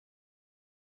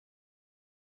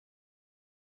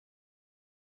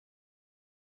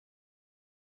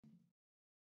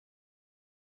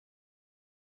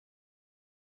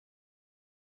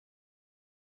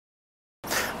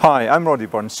Hi, I'm Roddy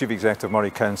Burns, Chief Executive of Moray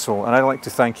Council, and I'd like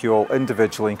to thank you all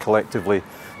individually and collectively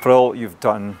for all you've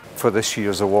done for this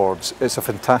year's awards. It's a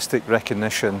fantastic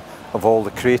recognition of all the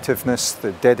creativeness,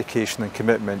 the dedication and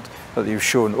commitment that you've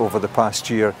shown over the past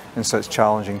year in such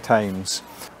challenging times.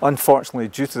 Unfortunately,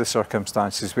 due to the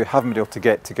circumstances, we haven't been able to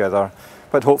get together,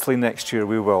 but hopefully next year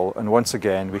we will, and once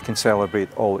again we can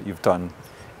celebrate all that you've done.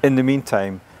 In the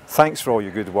meantime, thanks for all your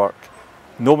good work.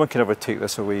 No one can ever take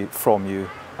this away from you.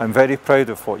 I'm very proud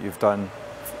of what you've done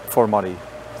for Moray.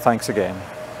 Thanks again.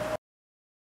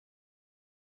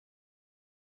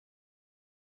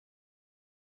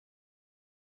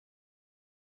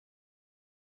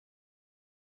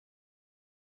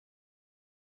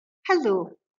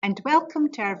 Hello and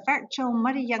welcome to our virtual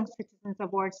Moray Young Citizens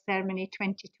Awards Ceremony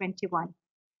 2021.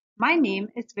 My name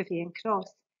is Vivian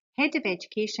Cross, Head of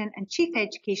Education and Chief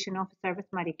Education Officer with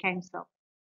Moray Council.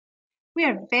 We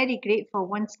are very grateful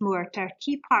once more to our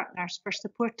key partners for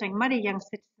supporting Moray Young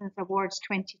Citizens Awards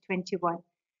 2021,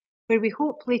 where we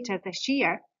hope later this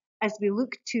year, as we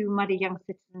look to Moray Young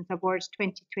Citizens Awards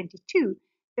 2022,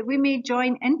 that we may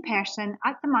join in person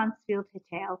at the Mansfield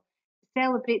Hotel to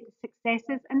celebrate the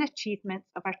successes and achievements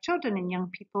of our children and young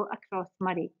people across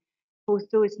Moray,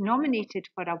 both those nominated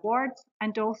for awards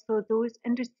and also those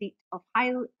in receipt of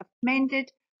highly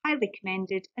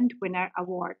commended and winner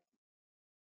awards.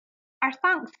 Our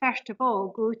thanks first of all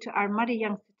go to our Moray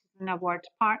Young Citizen Award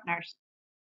partners,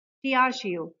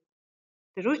 Diageo,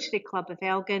 the Rotary Club of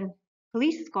Elgin,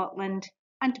 Police Scotland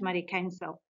and Moray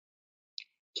Council.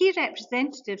 Key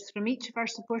representatives from each of our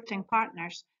supporting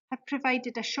partners have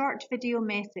provided a short video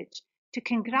message to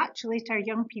congratulate our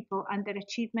young people and their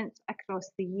achievements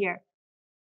across the year.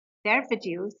 Their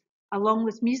videos, along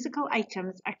with musical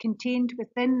items, are contained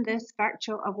within this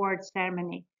virtual awards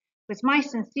ceremony, with my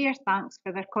sincere thanks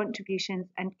for their contributions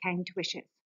and kind wishes.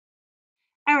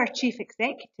 Our Chief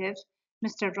Executive,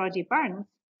 Mr. Roddy Burns,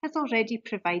 has already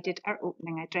provided our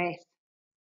opening address.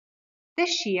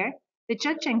 This year, the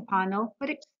judging panel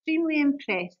were extremely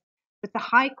impressed with the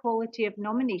high quality of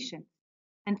nominations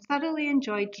and thoroughly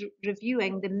enjoyed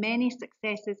reviewing the many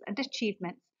successes and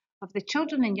achievements of the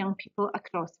children and young people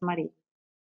across Moray.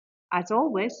 As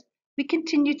always, we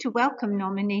continue to welcome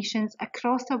nominations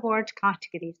across award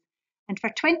categories, and for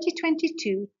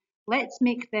 2022, let's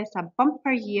make this a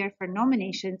bumper year for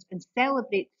nominations and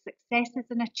celebrate the successes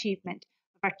and achievement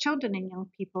of our children and young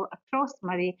people across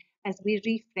Moray as we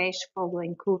refresh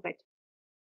following COVID.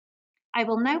 I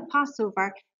will now pass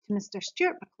over to Mr.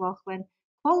 Stuart McLaughlin,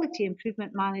 Quality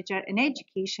Improvement Manager in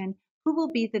Education, who will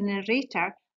be the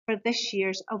narrator for this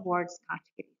year's awards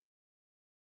category.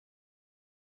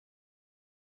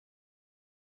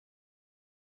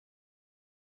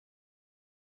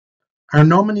 Our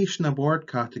nomination award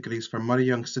categories for Moray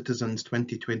Young Citizens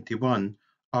 2021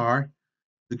 are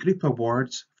the Group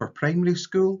Awards for Primary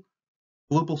School,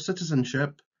 Global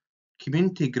Citizenship,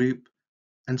 Community Group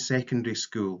and Secondary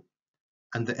School,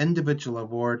 and the Individual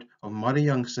Award of Moray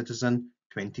Young Citizen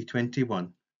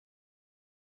 2021.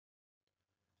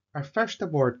 Our first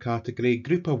award category,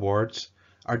 Group Awards,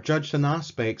 are judged on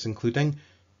aspects including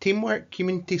teamwork,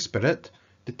 community spirit,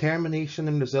 determination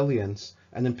and resilience,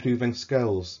 and improving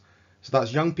skills. So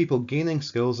that's young people gaining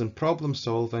skills in problem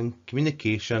solving,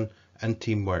 communication and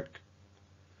teamwork.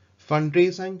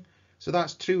 Fundraising, so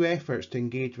that's true efforts to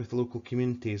engage with local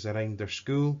communities around their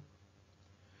school.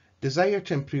 Desire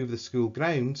to improve the school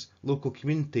grounds, local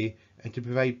community and to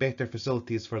provide better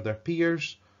facilities for their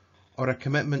peers, or a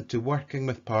commitment to working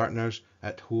with partners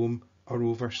at home or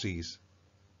overseas.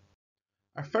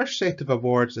 Our first set of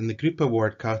awards in the Group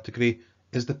Award category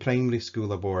is the Primary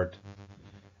School Award.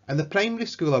 And the Primary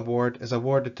School Award is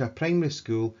awarded to a primary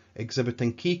school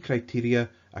exhibiting key criteria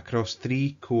across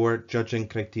three core judging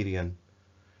criterion.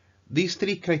 These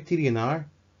three criterion are,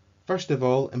 first of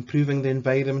all, improving the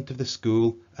environment of the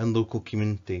school and local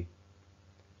community.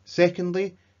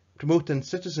 Secondly, promoting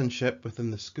citizenship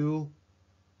within the school.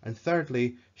 And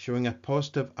thirdly, showing a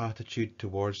positive attitude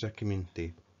towards their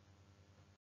community.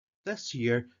 This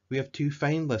year, we have two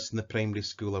finalists in the Primary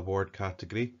School Award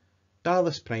category,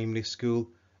 Dallas Primary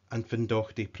School and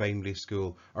Findaughty Primary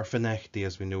School, or Findaughty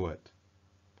as we know it.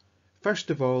 First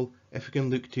of all, if we can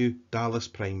look to Dallas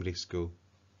Primary School.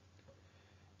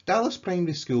 Dallas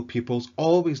Primary School pupils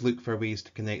always look for ways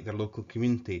to connect their local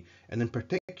community, and in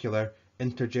particular,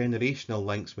 intergenerational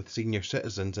links with senior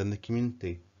citizens in the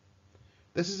community.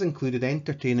 This has included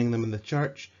entertaining them in the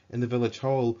church, in the village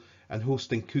hall, and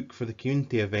hosting Cook for the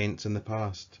Community events in the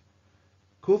past.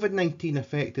 COVID-19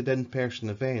 affected in-person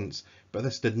events, but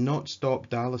this did not stop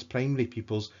Dallas primary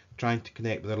pupils trying to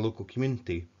connect with their local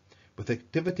community, with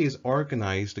activities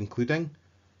organised including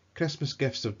Christmas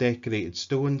gifts of decorated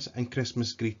stones and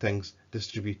Christmas greetings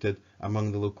distributed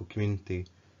among the local community,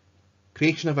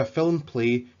 creation of a film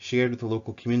play shared with the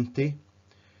local community,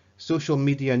 social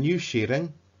media news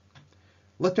sharing,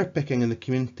 litter picking in the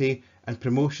community and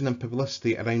promotion and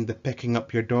publicity around the Picking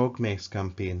Up Your Dog Mess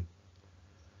campaign,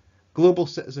 global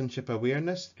citizenship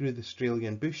awareness through the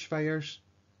Australian bushfires,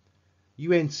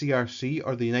 UNCRC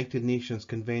or the United Nations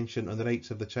Convention on the Rights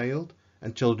of the Child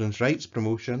and Children's Rights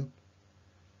promotion,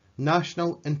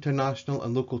 national, international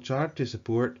and local charity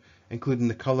support including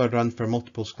the Colour Run for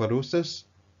Multiple Sclerosis,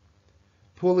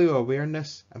 polio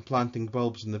awareness and planting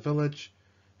bulbs in the village,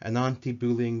 and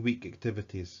anti-bullying week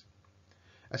activities.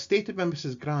 As stated by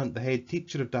Mrs Grant, the head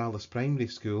teacher of Dallas Primary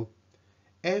School,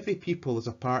 every pupil is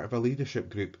a part of a leadership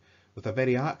group with a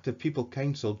very active pupil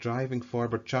council driving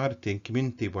forward charity and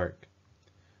community work.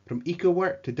 From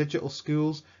eco-work to digital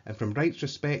schools and from rights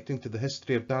respecting to the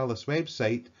History of Dallas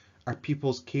website, our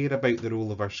pupils care about the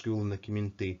role of our school in the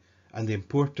community and the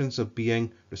importance of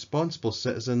being responsible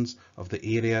citizens of the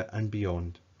area and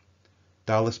beyond.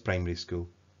 Dallas Primary School.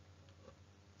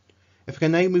 If we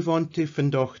can now move on to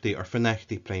Findaughty or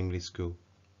Findaughty Primary School.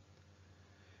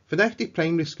 Findaughty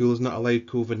Primary School has not allowed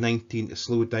COVID-19 to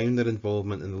slow down their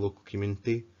involvement in the local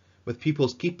community, with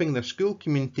pupils keeping their school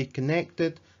community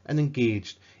connected and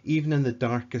engaged even in the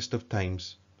darkest of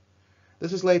times.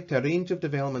 This has led to a range of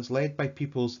developments led by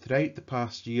pupils throughout the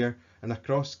past year and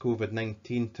across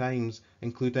COVID-19 times,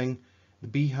 including the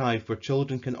Beehive, where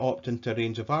children can opt into a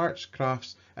range of arts,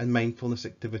 crafts and mindfulness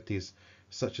activities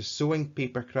such as sewing,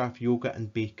 papercraft, yoga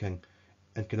and baking,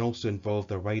 and can also involve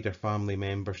their wider family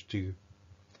members too.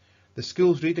 The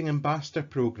school's Reading Ambassador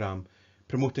programme,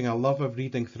 promoting a love of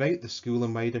reading throughout the school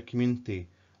and wider community,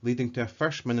 leading to a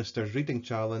First Minister's Reading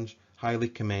Challenge Highly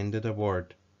Commended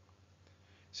Award.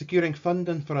 Securing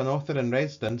funding for an author in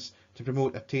residence to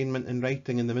promote attainment in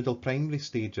writing in the middle primary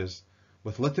stages,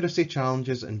 with literacy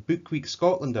challenges and Book Week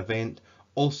Scotland event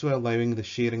also allowing the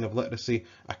sharing of literacy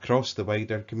across the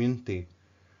wider community.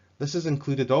 This has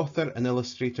included author and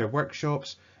illustrator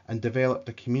workshops and developed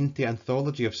a community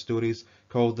anthology of stories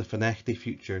called the Findaughty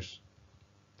Futures.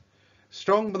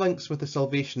 Strong links with the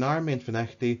Salvation Army in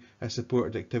Findaughty has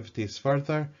supported activities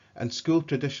further, and school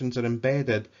traditions are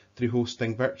embedded through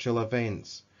hosting virtual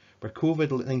events, where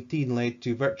COVID-19 led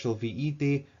to virtual VE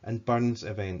Day and Burns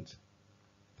event.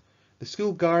 The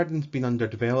school garden's been under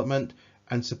development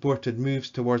and supported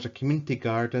moves towards a community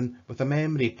garden with a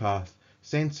memory path,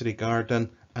 sensory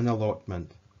garden and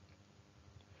allotment.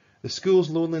 The school's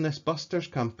Loneliness Busters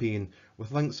campaign,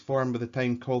 with links formed with the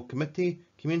Town Hall Committee,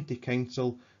 Community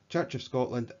Council, Church of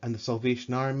Scotland and the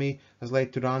Salvation Army, has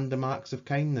led to random acts of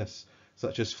kindness,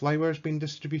 such as flowers being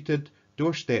distributed,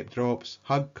 doorstep drops,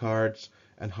 hug cards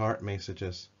and heart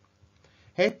messages.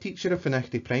 Head teacher of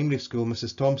Findaughty Primary School,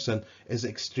 Mrs Thompson, is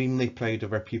extremely proud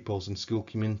of her pupils and school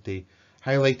community,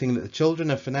 highlighting that the children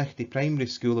of Findaughty Primary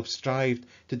School have strived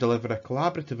to deliver a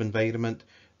collaborative environment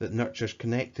that nurtures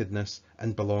connectedness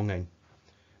and belonging.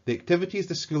 The activities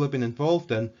the school have been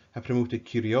involved in have promoted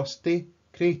curiosity,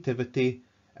 creativity,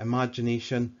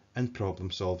 imagination and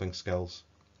problem-solving skills.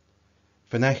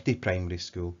 Findaughty Primary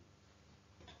School.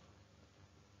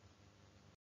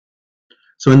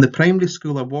 So in the Primary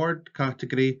School Award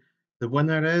category, the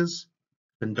winner is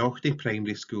Findaughty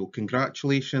Primary School.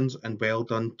 Congratulations and well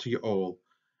done to you all.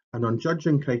 And on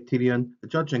judging criterion, the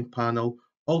judging panel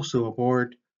also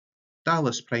award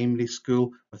Dallas Primary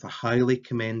School with a highly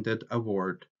commended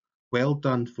award. Well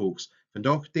done, folks.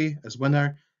 Findaughty as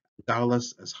winner,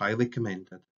 Dallas as highly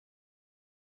commended.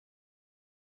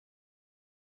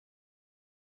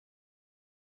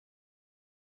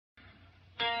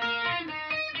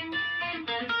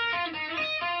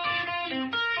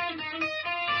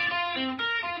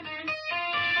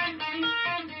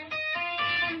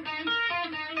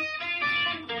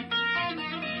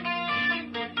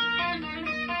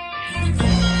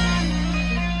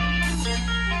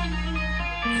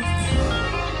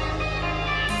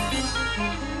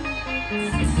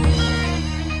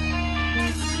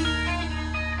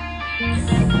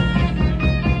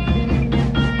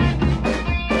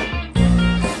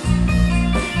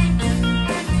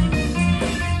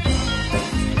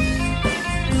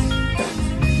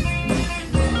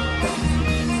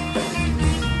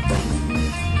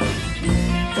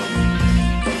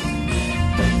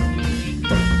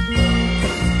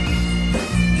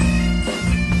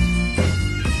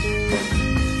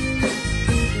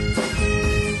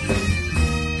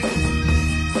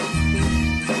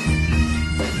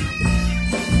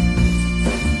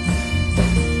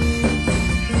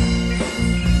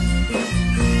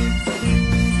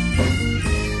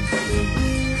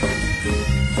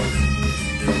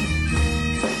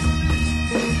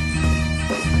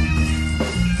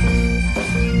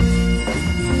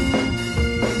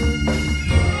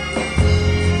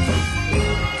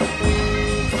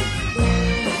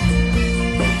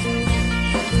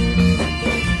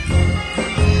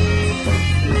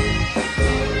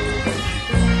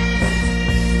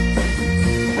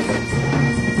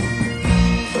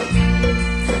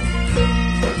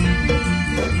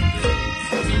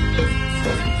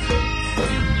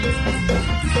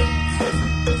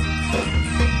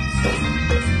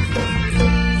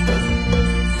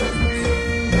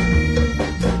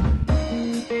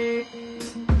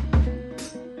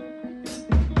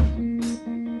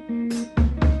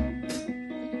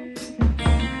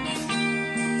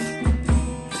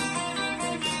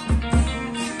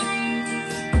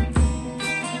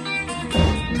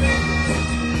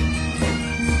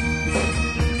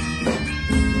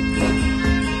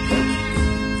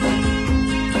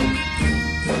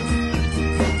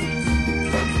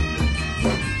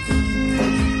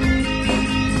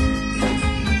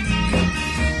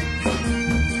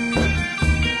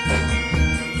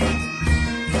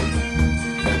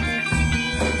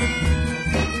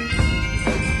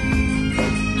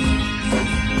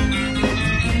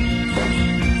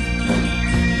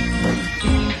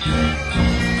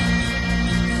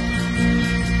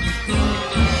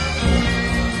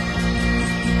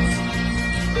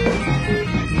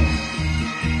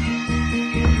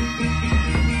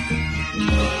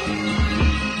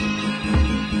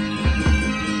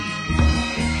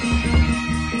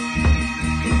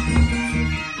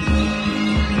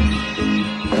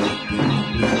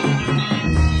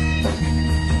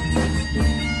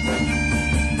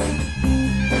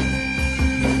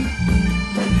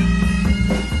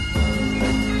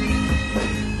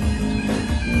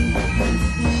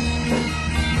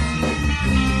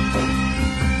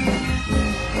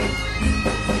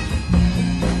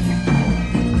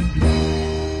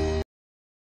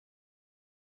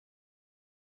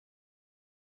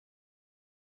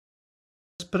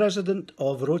 President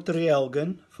of Rotary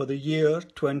Elgin for the year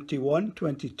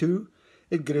 21-22,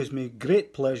 it gives me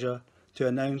great pleasure to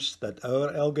announce that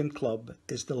our Elgin Club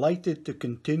is delighted to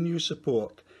continue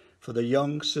support for the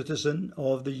Young Citizen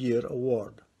of the Year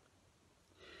Award.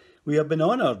 We have been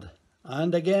honoured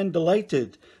and again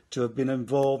delighted to have been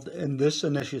involved in this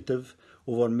initiative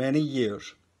over many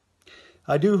years.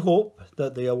 I do hope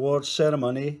that the awards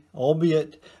ceremony,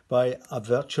 albeit by a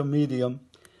virtual medium,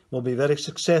 will be very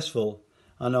successful,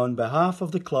 and on behalf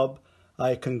of the club,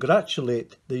 I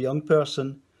congratulate the young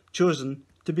person chosen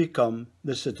to become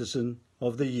the Citizen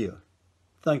of the Year.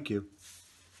 Thank you.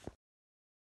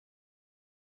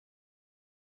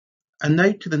 And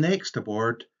now to the next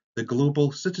award, the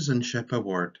Global Citizenship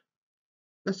Award.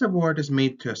 This award is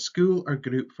made to a school or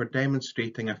group for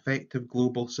demonstrating effective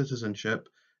global citizenship,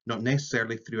 not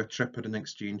necessarily through a trip or an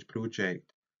exchange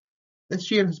project.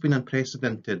 This year has been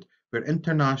unprecedented, where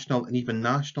international and even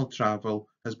national travel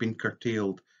has been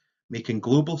curtailed, making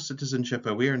global citizenship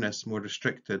awareness more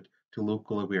restricted to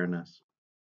local awareness.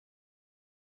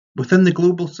 Within the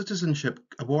Global Citizenship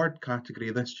Award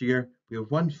category this year, we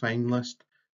have one finalist,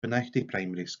 Finachty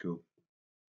Primary School.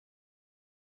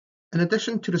 In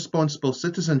addition to responsible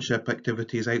citizenship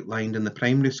activities outlined in the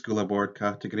Primary School Award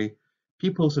category,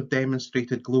 pupils have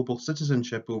demonstrated global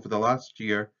citizenship over the last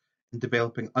year in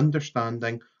developing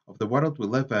understanding of the world we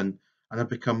live in and have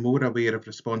become more aware of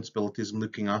responsibilities in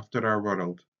looking after our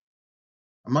world.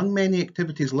 Among many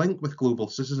activities linked with global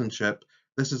citizenship,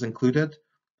 this has included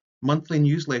monthly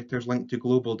newsletters linked to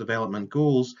global development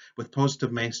goals with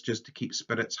positive messages to keep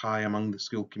spirits high among the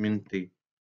school community.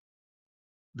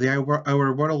 The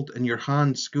Our World in Your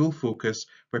Hand school focus,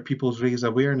 where pupils raise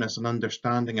awareness and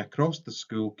understanding across the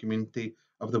school community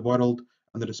of the world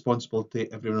and the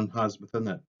responsibility everyone has within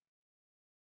it.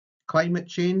 Climate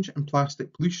change and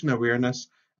plastic pollution awareness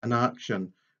and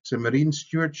action, so marine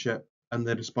stewardship and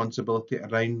the responsibility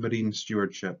around marine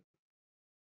stewardship.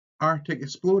 Arctic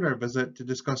Explorer visit to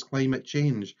discuss climate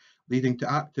change, leading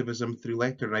to activism through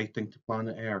letter writing to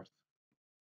Planet Earth.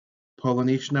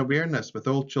 Pollination awareness with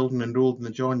all children enrolled in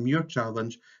the John Muir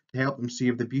Challenge to help them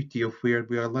see the beauty of where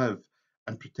we live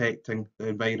and protecting the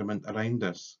environment around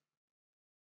us.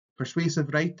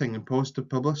 Persuasive writing and positive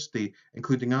publicity,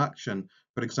 including action,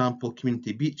 for example,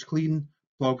 community beach clean,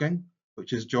 plogging,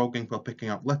 which is jogging while picking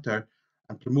up litter,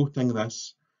 and promoting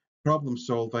this, problem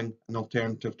solving, an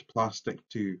alternative to plastic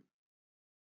too.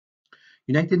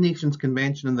 United Nations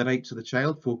Convention on the Rights of the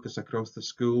Child focus across the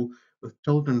school, with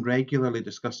children regularly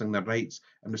discussing their rights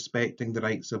and respecting the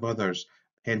rights of others,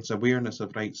 hence awareness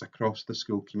of rights across the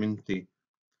school community.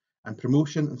 And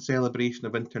promotion and celebration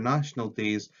of international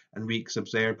days and weeks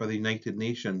observed by the United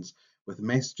Nations, with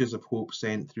messages of hope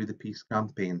sent through the peace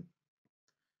campaign.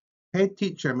 Head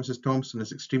teacher Mrs Thompson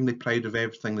is extremely proud of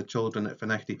everything the children at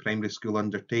Finachty Primary School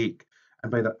undertake,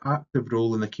 and by their active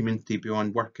role in the community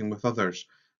beyond working with others,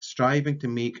 striving to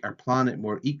make our planet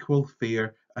more equal,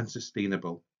 fair and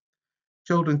sustainable.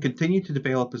 Children continue to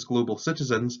develop as global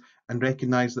citizens and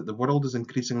recognise that the world is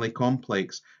increasingly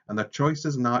complex and their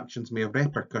choices and actions may have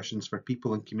repercussions for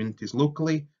people and communities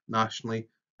locally, nationally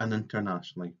and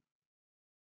internationally.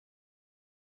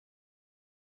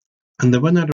 And the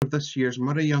winner of this year's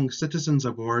Moray Young Citizens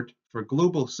Award for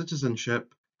Global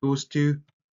Citizenship goes to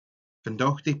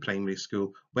Finachty Primary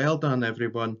School. Well done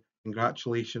everyone,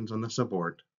 congratulations on this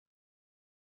award.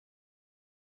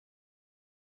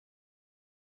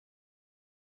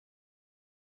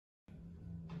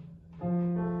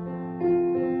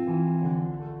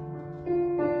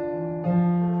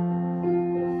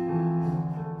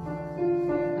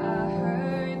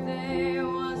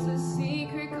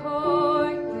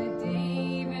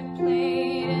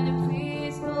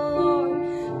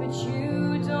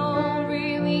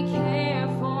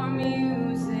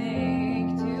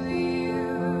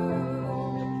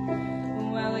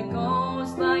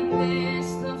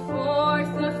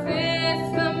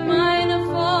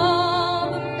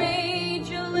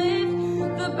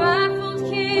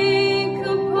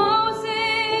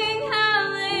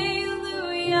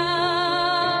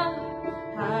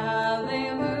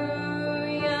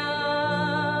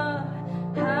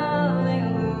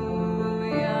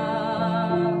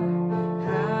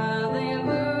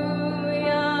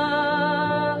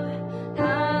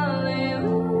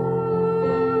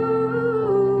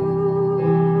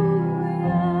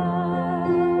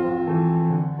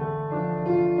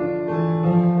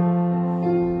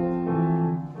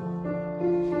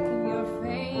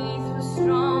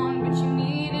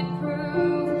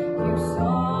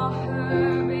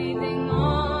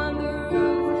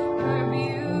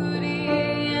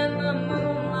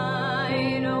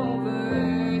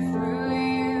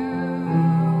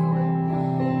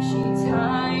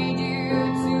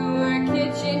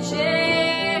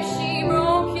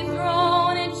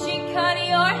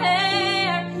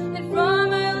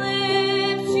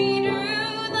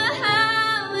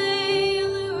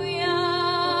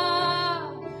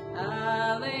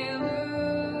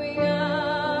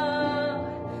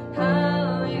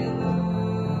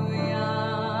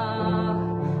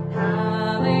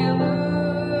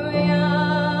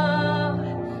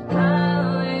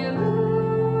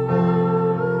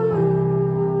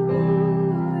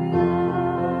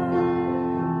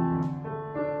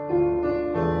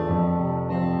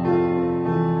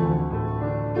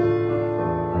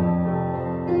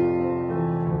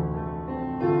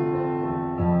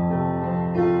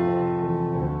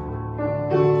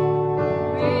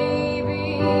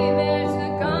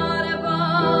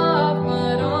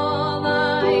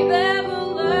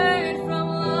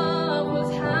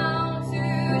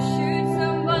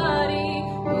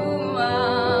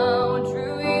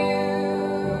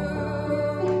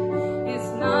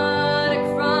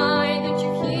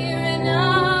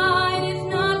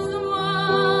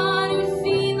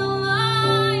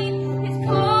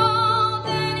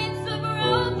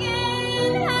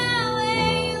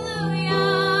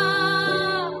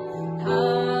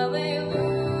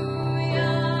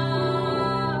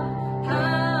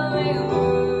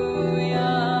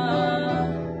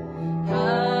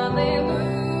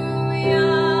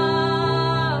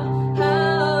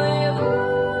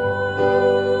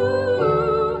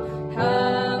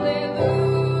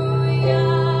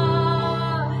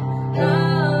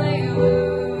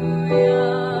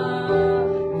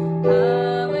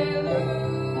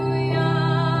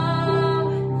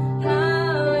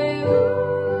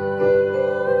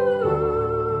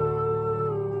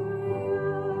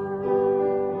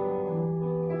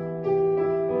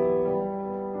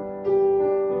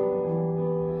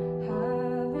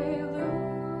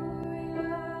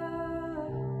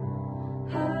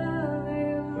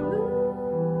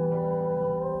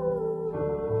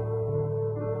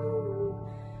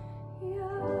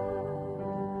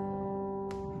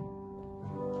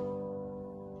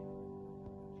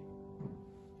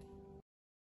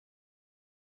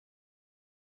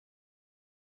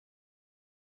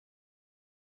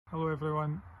 Hello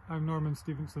everyone, I'm Norman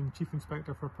Stevenson, Chief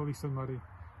Inspector for Police in Moray.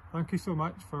 Thank you so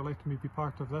much for letting me be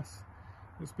part of this.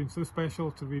 It's been so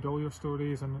special to read all your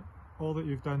stories, and all that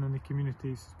you've done in the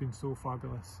communities has been so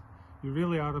fabulous. You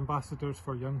really are ambassadors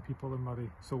for young people in Moray,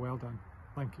 so well done.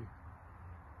 Thank you.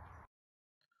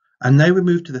 And now we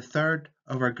move to the third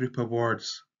of our group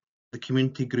awards, the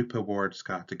Community Group Awards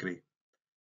category.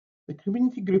 The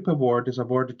Community Group Award is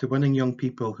awarded to winning young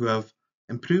people who have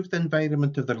improved the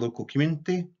environment of their local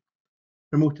community,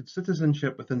 promoted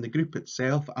citizenship within the group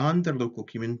itself and their local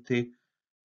community,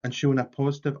 and shown a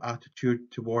positive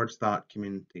attitude towards that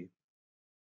community.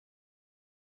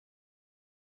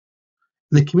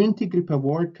 In the Community Group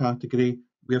Award category,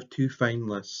 we have two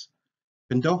finalists,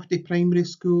 Findaughty Primary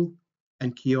School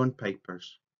and Keon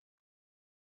Pipers.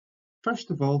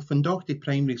 First of all, Findaughty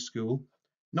Primary School,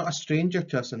 not a stranger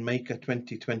to us in MICA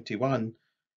 2021,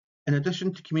 in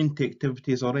addition to community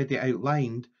activities already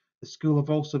outlined, the school have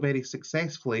also very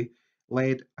successfully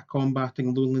led a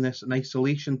combating loneliness and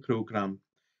isolation programme,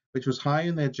 which was high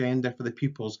on the agenda for the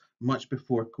pupils much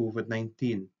before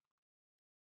COVID-19.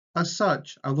 As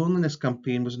such, a loneliness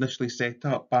campaign was initially set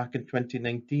up back in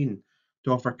 2019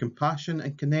 to offer compassion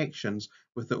and connections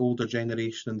with the older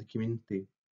generation in the community.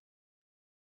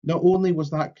 Not only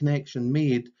was that connection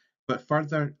made, but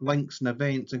further links and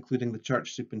events, including the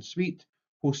church soup and sweet,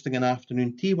 hosting an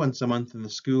afternoon tea once a month in the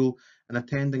school, and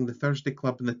attending the Thursday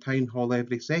club in the town hall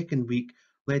every second week,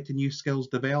 led to new skills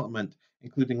development,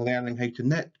 including learning how to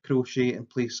knit, crochet and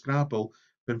play Scrabble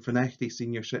for Findaughty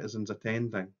senior citizens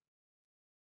attending.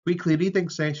 Weekly reading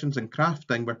sessions and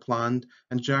crafting were planned,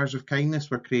 and jars of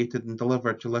kindness were created and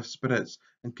delivered to lift spirits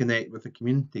and connect with the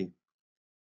community.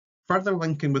 Further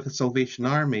linking with the Salvation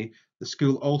Army, the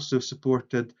school also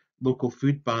supported local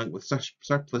food bank with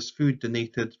surplus food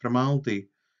donated from Aldi.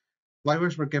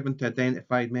 Flowers were given to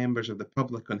identified members of the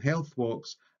public on health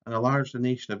walks, and a large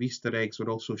donation of Easter eggs were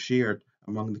also shared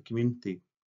among the community.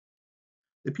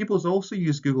 The pupils also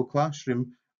used Google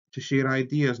Classroom to share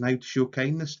ideas on how to show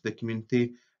kindness to the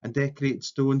community and decorated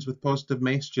stones with positive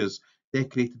messages,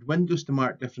 decorated windows to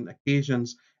mark different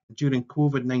occasions. During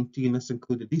COVID-19, this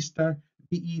included Easter,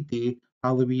 PE Day,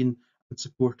 Halloween and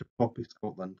support of Poppy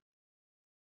Scotland.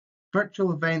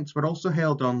 Virtual events were also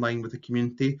held online with the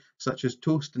community, such as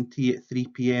toast and tea at 3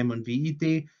 PM on VE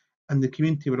Day, and the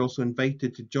community were also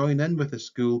invited to join in with the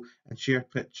school and share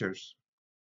pictures.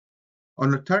 On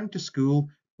return to school,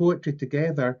 Poetry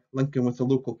Together, linking with the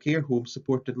local care home,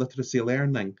 supported literacy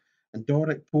learning, and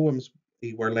Doric poems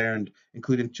were learned,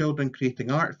 including children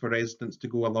creating art for residents to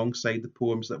go alongside the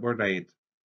poems that were read.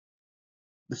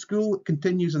 The school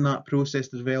continues in that process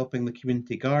developing the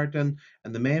community garden,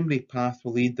 and the memory path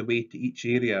will lead the way to each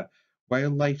area,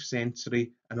 wildlife,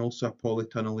 sensory and also a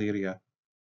polytunnel area.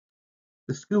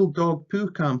 The school dog poo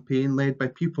campaign led by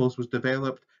pupils was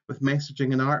developed with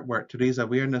messaging and artwork to raise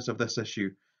awareness of this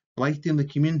issue, blighting the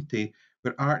community,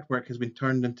 where artwork has been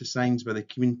turned into signs by the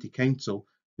Community Council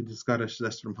to discourage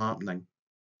this from happening.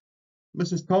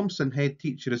 Mrs. Thompson, head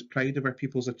teacher, is proud of her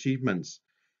pupils' achievements.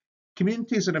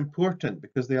 Communities are important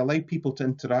because they allow people to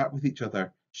interact with each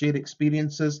other, share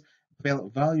experiences,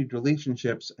 develop valued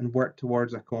relationships and work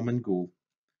towards a common goal.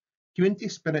 Community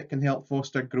spirit can help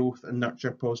foster growth and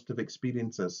nurture positive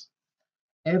experiences.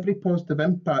 Every positive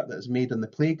impact that is made on the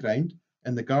playground,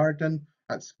 in the garden,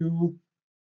 at school,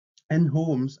 in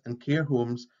homes and care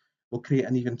homes will create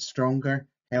an even stronger,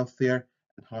 healthier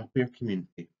and happier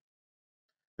community.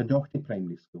 Findaughty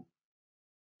Primary School.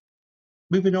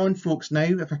 Moving on, folks, now,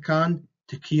 if I can,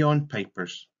 to Keon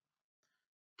Pipers.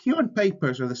 Keon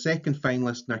Pipers are the second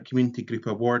finalist in our Community Group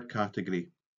Award category.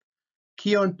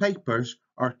 Keon Pipers,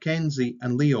 or Kenzie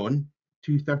and Leon,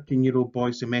 two 13-year-old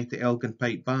boys who met at Elgin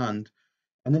Pipe Band,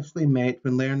 initially met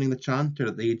when learning the chanter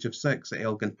at the age of 6 at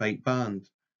Elgin Pipe Band.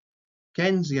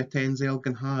 Kenzie attends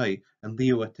Elgin High and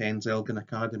Leo attends Elgin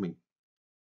Academy.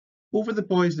 Over the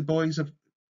boys have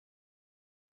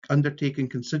undertaken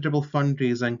considerable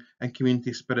fundraising and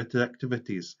community-spirited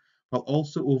activities, while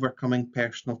also overcoming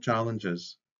personal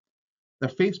challenges. Their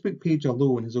Facebook page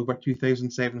alone has over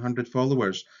 2,700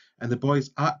 followers, and the boys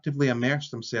actively immerse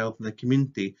themselves in the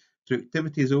community through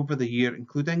activities over the year,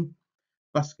 including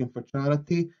busking for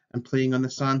charity and playing on the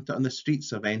Santa on the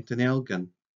Streets event in Elgin.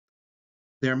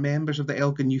 They are members of the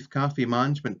Elgin Youth Cafe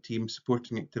management team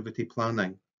supporting activity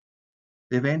planning.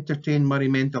 They've entertained Moray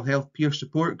Mental Health Peer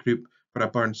Support Group for a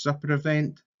Burn Supper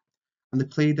event, and they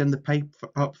played in the Pipe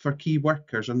Up for key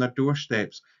workers on their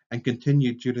doorsteps and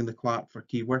continued during the clap for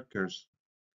key workers.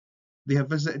 They have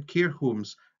visited care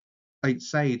homes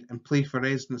outside and played for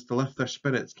residents to lift their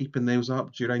spirits, keeping those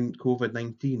up during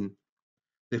COVID-19.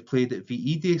 They've played at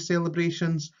VE Day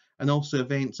celebrations and also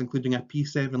events including a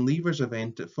P7 Leavers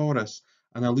event at Forest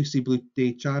and a Lucy Blue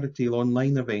Day charity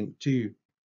online event too.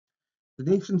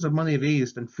 Donations of money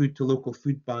raised and food to local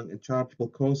food bank and charitable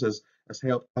causes has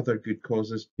helped other good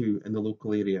causes too in the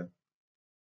local area.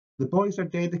 The boys are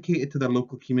dedicated to their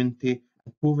local community,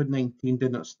 and COVID-19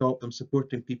 did not stop them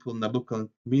supporting people in their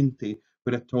local community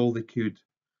where at all they could.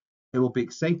 It will be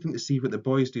exciting to see what the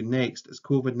boys do next as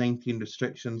COVID-19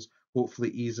 restrictions hopefully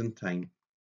ease in time.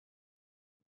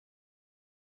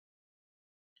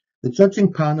 The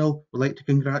judging panel would like to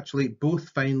congratulate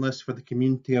both finalists for the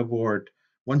Community Award.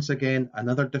 Once again,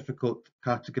 another difficult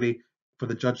category for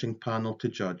the judging panel to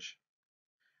judge.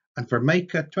 And for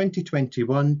Micah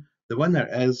 2021, the winner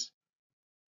is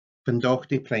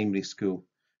Pendochty Primary School.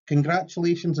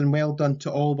 Congratulations and well done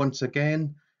to all once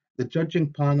again. The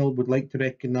judging panel would like to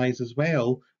recognise as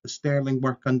well the sterling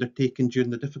work undertaken during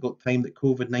the difficult time that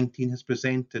COVID-19 has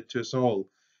presented to us all,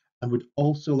 and would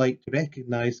also like to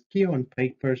recognise Keon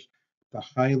Pipers with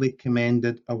a highly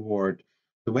commended award.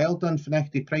 So well done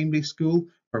Pendochty Primary School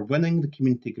for winning the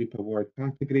Community Group Award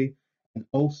category, and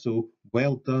also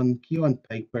well done Keon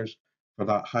Pipers for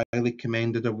that highly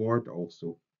commended award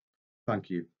also. Thank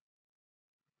you.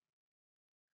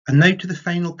 And now to the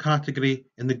final category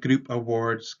in the Group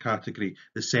Awards category,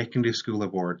 the Secondary School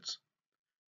Awards.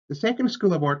 The Secondary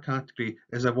School Award category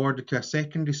is awarded to a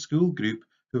secondary school group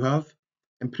who have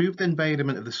improved the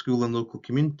environment of the school and local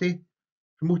community,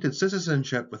 promoted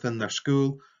citizenship within their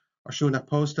school, or shown a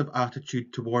positive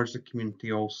attitude towards the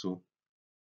community also.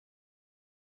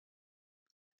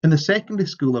 In the Secondary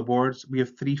School Awards, we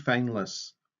have 3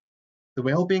 finalists: the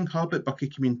Wellbeing Hub at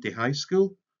Buckie Community High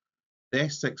School, the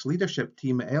S6 Leadership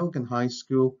Team at Elgin High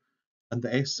School, and the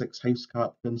S6 House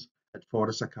Captains at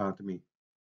Forest Academy.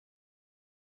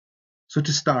 So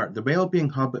to start, the Wellbeing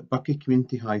Hub at Buckie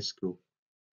Community High School.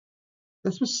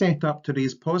 This was set up to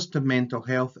raise positive mental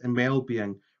health and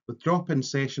well-being, with drop-in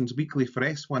sessions weekly for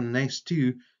S1 and S2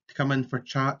 to come in for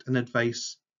chat and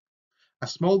advice. A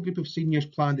small group of seniors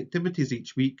planned activities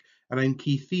each week around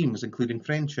key themes, including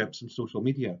friendships and social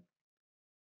media.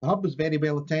 The hub was very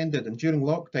well attended, and during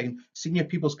lockdown, senior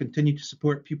pupils continued to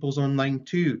support pupils online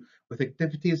too, with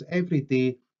activities every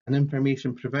day and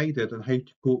information provided on how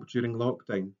to cope during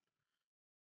lockdown.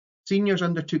 Seniors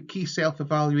undertook key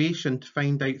self-evaluation to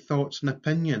find out thoughts and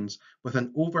opinions, with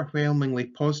an overwhelmingly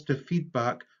positive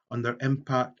feedback on their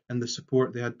impact and the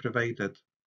support they had provided.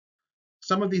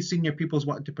 Some of these senior pupils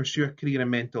wanted to pursue a career in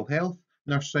mental health,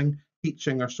 nursing,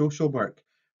 teaching or social work,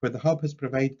 where the hub has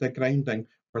provided a grounding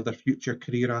for their future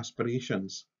career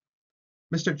aspirations.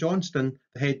 Mr Johnston,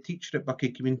 the head teacher at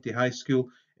Buckie Community High School,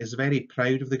 is very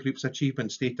proud of the group's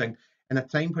achievement, stating, "In a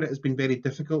time where it has been very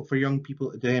difficult for young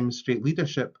people to demonstrate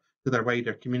leadership to their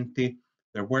wider community,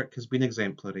 their work has been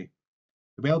exemplary."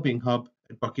 The Wellbeing Hub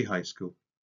at Buckie High School.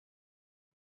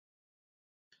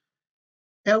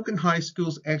 Elgin High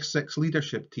School's S6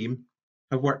 leadership team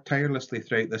have worked tirelessly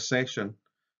throughout this session,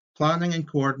 planning and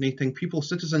coordinating pupil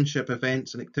citizenship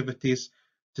events and activities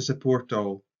to support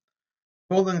all.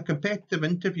 Following a competitive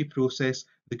interview process,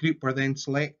 the group were then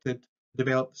selected to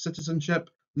develop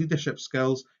citizenship, leadership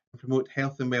skills and promote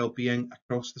health and well-being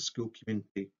across the school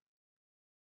community.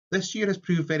 This year has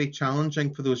proved very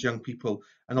challenging for those young people,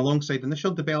 and alongside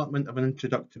initial development of an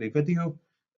introductory video,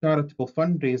 charitable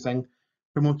fundraising,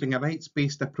 promoting a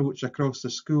rights-based approach across the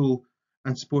school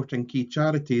and supporting key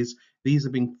charities, these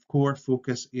have been core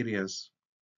focus areas.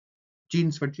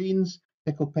 Genes for Genes,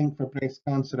 Tickle Pink for breast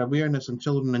cancer awareness and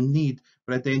children in need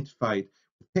were identified,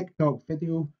 with TikTok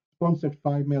video, sponsored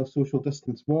 5-mile social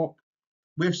distance walk,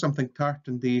 Wear Something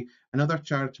Tartan Day and other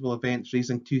charitable events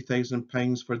raising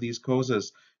 £2,000 for these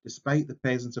causes, despite the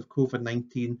presence of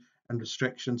COVID-19 and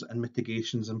restrictions and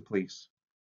mitigations in place.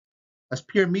 As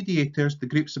peer mediators, the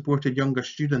group supported younger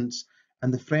students,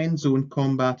 and the Friend Zone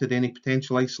combated any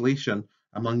potential isolation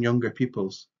among younger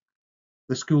pupils.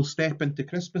 The School Step Into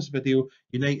Christmas video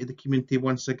united the community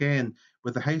once again,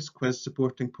 with the house quiz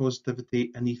supporting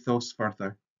positivity and ethos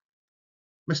further.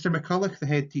 Mr McCulloch, the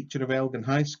head teacher of Elgin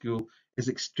High School, is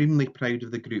extremely proud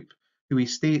of the group, who he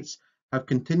states have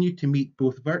continued to meet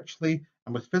both virtually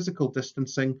and with physical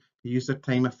distancing to use their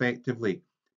time effectively,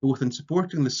 both in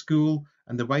supporting the school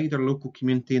and the wider local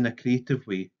community in a creative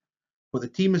way. What the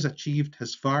team has achieved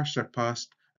has far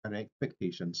surpassed our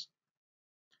expectations.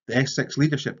 The S6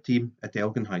 leadership team at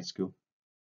Elgin High School.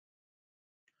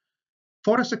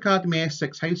 Forest Academy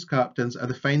S6 House Captains are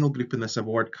the final group in this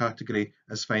award category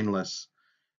as finalists.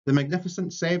 The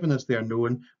Magnificent Seven, as they are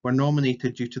known, were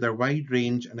nominated due to their wide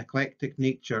range and eclectic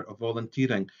nature of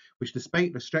volunteering, which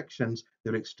despite restrictions,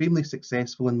 they were extremely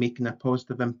successful in making a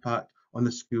positive impact on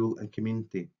the school and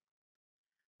community.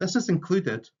 This has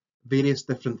included various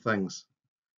different things,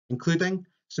 including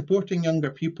supporting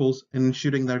younger pupils and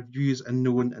ensuring their views are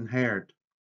known and heard,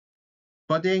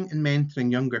 buddying and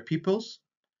mentoring younger pupils,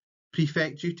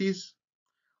 prefect duties,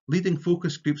 leading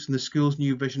focus groups in the school's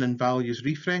new vision and values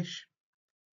refresh,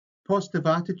 positive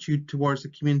attitude towards the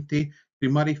community through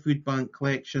Moray Food Bank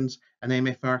collections and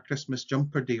MFR Christmas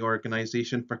Jumper Day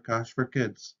organisation for Cash for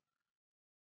Kids,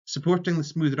 supporting the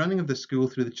smooth running of the school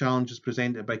through the challenges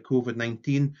presented by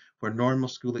COVID-19 where normal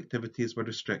school activities were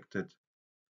restricted.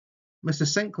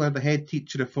 Mrs Sinclair, the head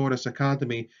teacher of Forest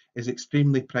Academy, is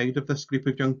extremely proud of this group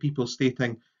of young people,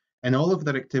 stating, in all of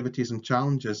their activities and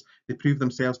challenges, they prove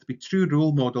themselves to be true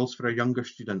role models for our younger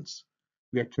students.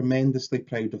 We are tremendously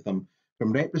proud of them,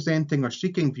 from representing or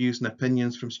seeking views and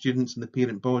opinions from students in the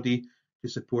parent body to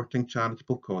supporting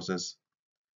charitable causes.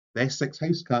 The S6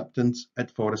 House Captains at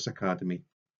Forest Academy.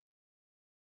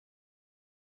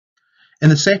 In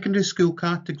the secondary school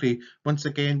category, once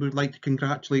again, we would like to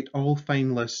congratulate all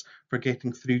finalists for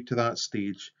getting through to that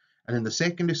stage. And in the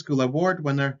secondary school award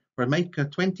winner for Micah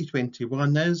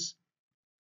 2021 is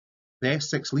the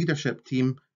S6 leadership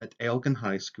team at Elgin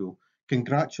High School.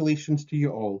 Congratulations to you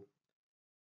all.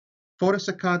 Forest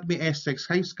Academy S6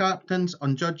 House Captains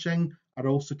on judging are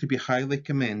also to be highly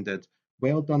commended.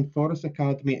 Well done, Forest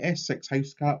Academy S6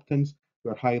 House Captains, who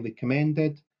are highly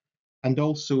commended. And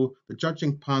also, the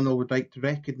judging panel would like to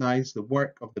recognise the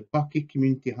work of the Buckie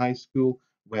Community High School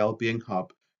Wellbeing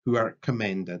Hub, who are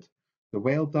commended. So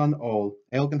well done all.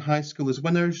 Elgin High School as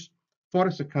winners,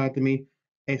 Forest Academy,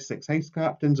 S6 House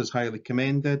Captains as highly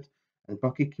commended, and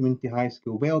Buckie Community High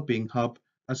School Wellbeing Hub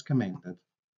as commended.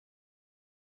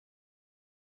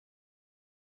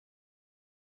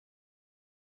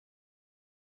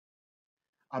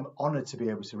 I'm honoured to be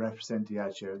able to represent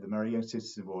Diageo at the Moray Young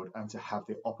Citizen Award and to have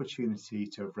the opportunity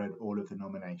to have read all of the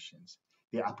nominations.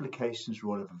 The applications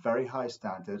were all of a very high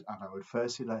standard, and I would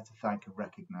firstly like to thank and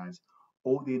recognise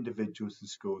all the individuals and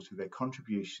schools for their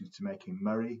contributions to making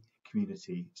Moray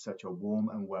community such a warm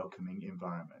and welcoming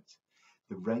environment.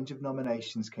 The range of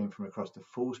nominations came from across the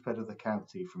full spread of the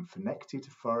county, from Fenechty to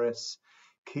Forres,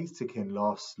 Keith to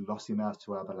Kinloss, Lossiemouth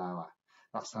to Abalawa.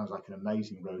 That sounds like an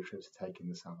amazing road trip to take in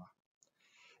the summer.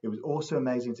 It was also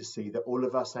amazing to see that all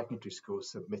of our secondary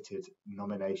schools submitted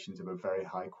nominations of a very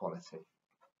high quality.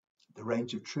 The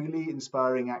range of truly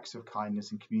inspiring acts of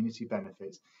kindness and community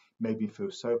benefits made me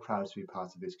feel so proud to be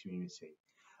part of this community.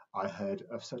 I heard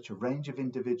of such a range of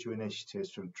individual initiatives,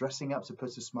 from dressing up to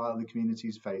put a smile on the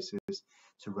community's faces,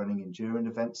 to running enduring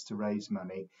events to raise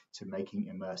money, to making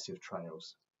immersive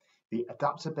trails. The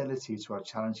adaptability to our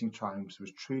challenging times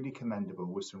was truly commendable,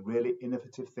 with some really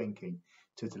innovative thinking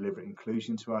to deliver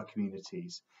inclusion to our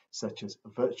communities, such as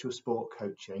virtual sport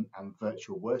coaching and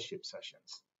virtual worship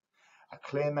sessions. A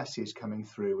clear message coming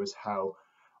through was how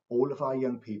all of our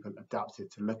young people adapted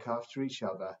to look after each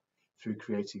other through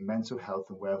creating mental health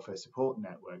and welfare support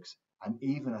networks, and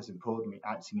even as importantly,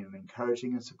 acting in an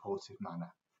encouraging and supportive manner.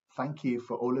 Thank you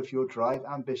for all of your drive,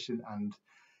 ambition and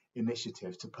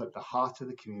initiative to put the heart of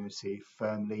the community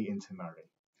firmly into Moray.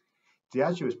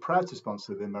 Diageo is proud to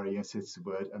sponsor the Moray Young Citizen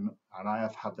Award, and I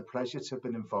have had the pleasure to have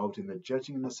been involved in the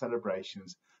judging and the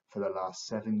celebrations for the last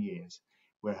 7 years,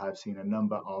 where I have seen a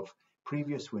number of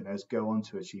previous winners go on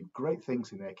to achieve great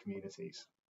things in their communities.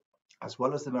 As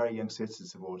well as the Moray Young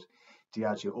Citizens Award,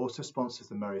 Diageo also sponsors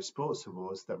the Moray Sports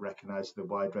Awards that recognise the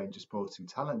wide range of sporting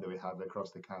talent that we have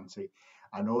across the county,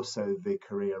 and also the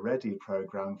Career Ready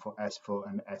programme for S4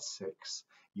 and S6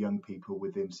 young people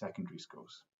within secondary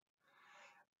schools.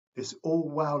 This all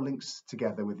well links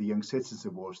together with the Young Citizens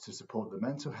Awards to support the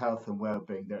mental health and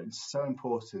well-being that is so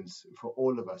important for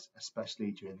all of us,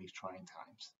 especially during these trying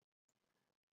times.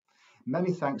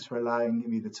 Many thanks for allowing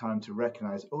me the time to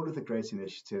recognise all of the great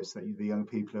initiatives that the young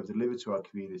people have delivered to our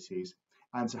communities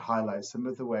and to highlight some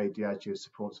of the way Diageo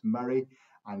supports Moray.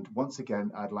 And once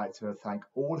again, I'd like to thank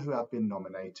all who have been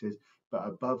nominated, but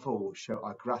above all, show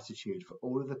our gratitude for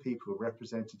all of the people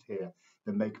represented here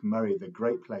that make Moray the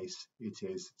great place it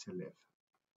is to live.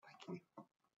 Thank you.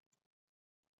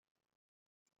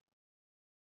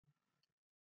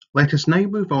 Let us now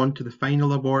move on to the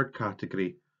final award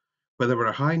category, where there were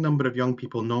a high number of young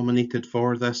people nominated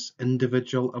for this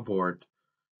individual award,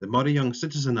 the Moray Young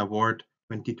Citizen Award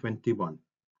 2021.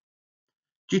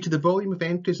 Due to the volume of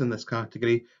entries in this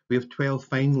category, we have 12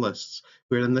 finalists,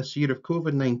 where in this year of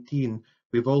COVID-19,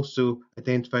 we've also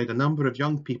identified a number of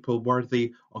young people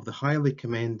worthy of the highly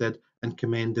commended and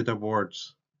commended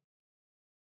awards.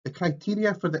 The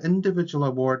criteria for the individual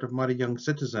award of Moray Young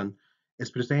Citizen is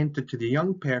presented to the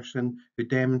young person who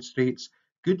demonstrates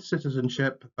good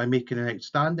citizenship by making an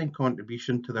outstanding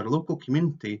contribution to their local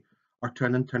community or to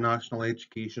an international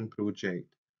education project.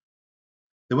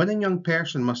 The winning young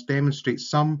person must demonstrate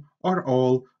some or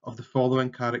all of the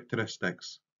following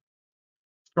characteristics: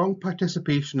 strong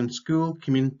participation in school,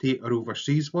 community or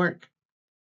overseas work,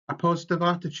 a positive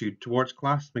attitude towards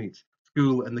classmates,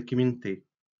 school and the community,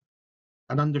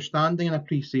 an understanding and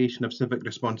appreciation of civic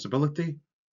responsibility,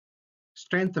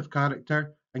 strength of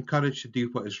character and courage to do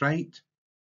what is right,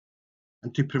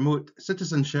 and to promote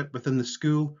citizenship within the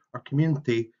school or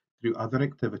community through other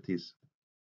activities.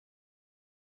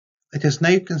 Let us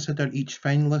now consider each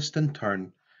finalist in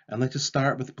turn, and let us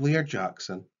start with Blair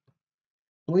Jackson.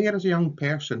 Blair is a young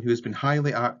person who has been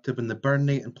highly active in the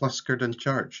Burnley and Pluscarden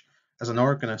Church as an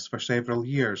organist for several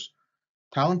years,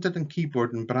 talented in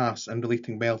keyboard and brass and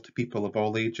relating well to people of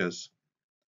all ages.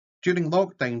 During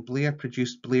lockdown, Blair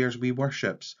produced Blair's Wee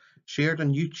Worships, shared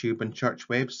on YouTube and church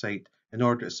website in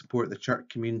order to support the church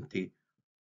community.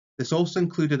 This also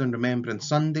included on Remembrance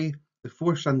Sunday, the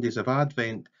 4 Sundays of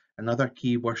Advent, and other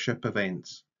key worship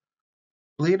events.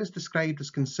 Blair is described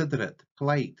as considerate,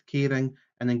 polite, caring,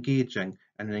 and engaging,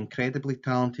 and an incredibly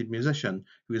talented musician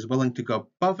who is willing to go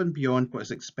above and beyond what is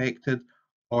expected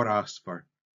or asked for.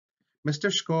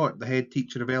 Mr. Scott, the head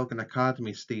teacher of Elgin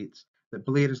Academy, states that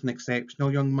Blair is an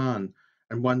exceptional young man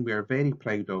and one we are very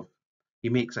proud of. He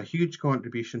makes a huge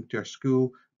contribution to our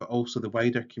school, but also the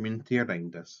wider community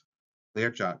around us.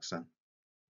 Blair Jackson.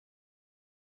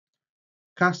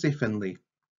 Cassie Finlay.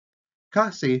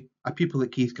 Cassie, a pupil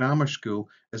at Keith Grammar School,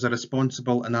 is a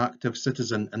responsible and active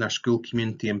citizen in our school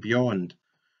community and beyond,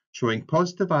 showing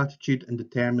positive attitude and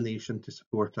determination to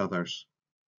support others.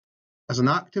 As an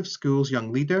active schools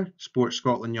young leader, Sports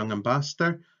Scotland Young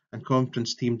Ambassador and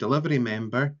conference team delivery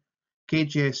member,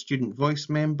 KGS student voice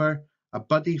member, a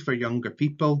buddy for younger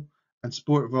people and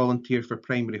sport volunteer for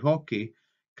primary hockey,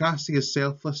 Cassie is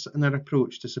selfless in her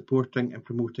approach to supporting and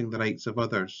promoting the rights of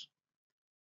others.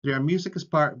 Through her music as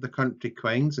part of the country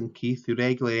quines in Keith, who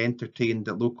regularly entertained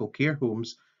at local care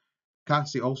homes,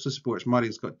 Cassie also supports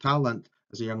Murray's Got Talent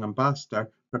as a young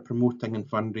ambassador for promoting and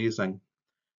fundraising.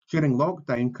 During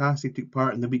lockdown, Cassie took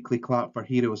part in the weekly clap for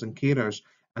heroes and carers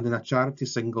and in a charity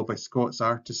single by Scots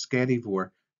artist Skerryvore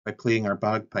by playing her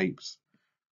bagpipes.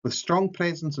 With strong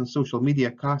presence on social media,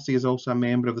 Cassie is also a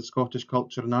member of the Scottish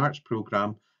Culture and Arts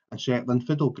Programme and Shetland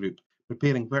Fiddle Group,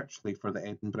 preparing virtually for the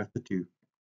Edinburgh Tattoo.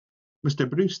 Mr.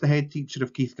 Bruce, the head teacher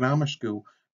of Keith Grammar School,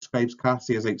 describes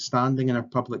Cassie as outstanding in her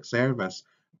public service,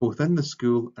 both in the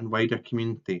school and wider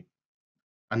community.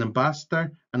 An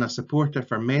ambassador and a supporter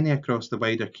for many across the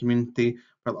wider community,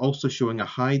 while also showing a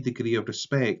high degree of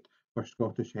respect for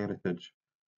Scottish heritage.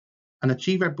 An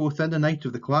achiever both in and out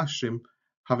of the classroom,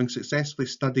 having successfully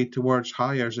studied towards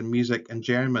hires in music and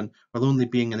German while only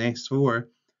being an S4,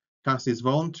 Cassie's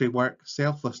voluntary work,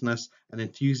 selflessness and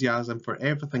enthusiasm for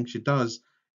everything she does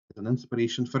is an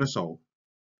inspiration for us all.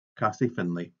 Cassie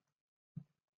Finlay.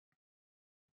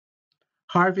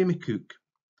 Harvey McCook.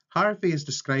 Harvey is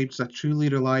described as a truly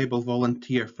reliable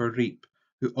volunteer for REAP,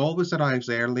 who always arrives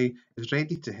early, is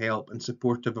ready to help and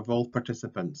supportive of all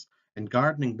participants in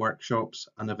gardening workshops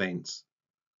and events.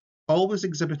 Always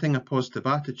exhibiting a positive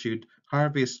attitude,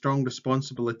 Harvey has strong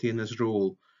responsibility in his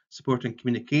role, supporting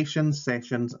communications,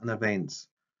 sessions and events.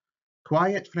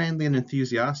 Quiet, friendly and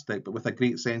enthusiastic, but with a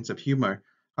great sense of humour,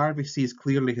 Harvey sees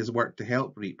clearly his work to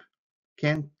help REAP.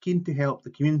 Keen to help the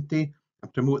community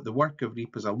and promote the work of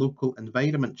REAP as a local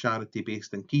environment charity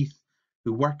based in Keith,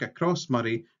 who work across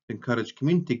Moray to encourage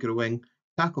community growing,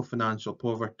 tackle financial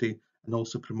poverty and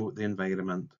also promote the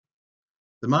environment.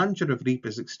 The manager of REAP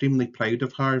is extremely proud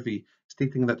of Harvey,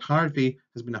 stating that Harvey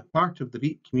has been a part of the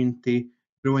REAP community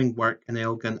growing work in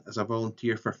Elgin as a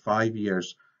volunteer for 5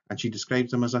 years, and she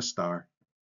describes him as a star.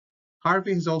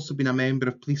 Harvey has also been a member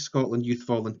of Police Scotland Youth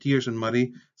Volunteers in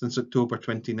Moray since October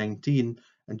 2019,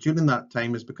 and during that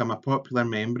time has become a popular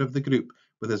member of the group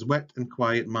with his wit and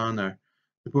quiet manner,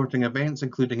 supporting events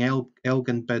including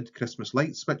Elgin Bid Christmas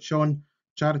Light Switch On,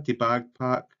 Charity Bag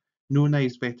Pack, No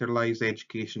Knives Better Lives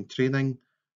education training,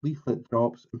 leaflet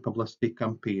drops and publicity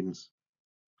campaigns.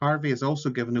 Harvey has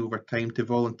also given over time to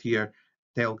volunteer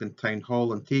at Elgin Town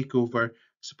Hall and Takeover,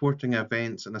 supporting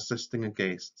events and assisting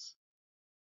guests.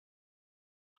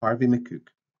 Harvey McCook.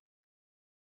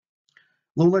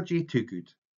 Lola J. Toogood.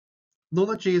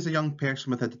 Lola J is a young person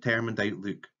with a determined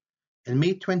outlook. In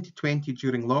May 2020,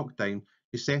 during lockdown,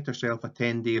 she set herself a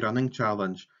 10-day running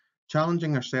challenge,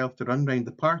 challenging herself to run round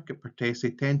the park at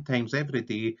Pertessie 10 times every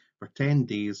day for 10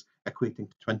 days, equating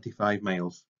to 25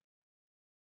 miles.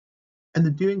 In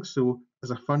the doing so, as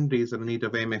a fundraiser in aid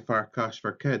of MFR Cash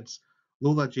for Kids,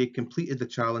 Lola J completed the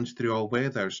challenge through all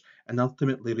weathers and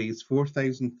ultimately raised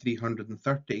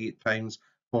 £4,338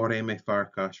 for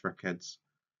MFR Cash for Kids.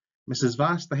 Mrs.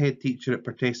 Vast, the head teacher at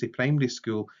Pertessie Primary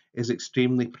School, is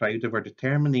extremely proud of her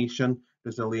determination,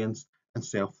 resilience and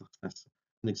selflessness.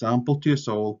 An example to us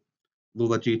all,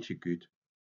 Lola J. Toogood.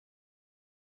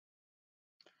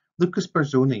 Lucas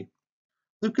Berzoni.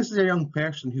 Lucas is a young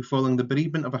person who, following the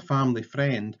bereavement of a family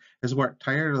friend, has worked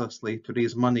tirelessly to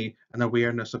raise money and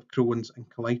awareness of Crohn's and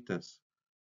colitis.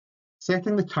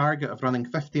 Setting the target of running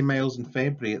 50 miles in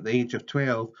February at the age of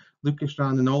 12, Lucas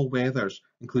ran in all weathers,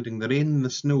 including the rain and the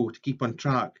snow, to keep on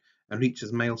track and reach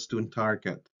his milestone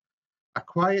target. A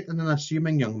quiet and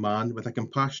unassuming young man with a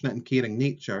compassionate and caring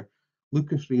nature,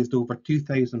 Lucas raised over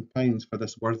 £2,000 for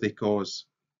this worthy cause.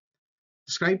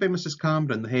 Described by Mrs.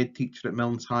 Cameron, the head teacher at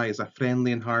Milnes High, as a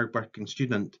friendly and hard-working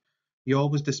student, he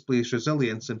always displays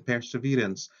resilience and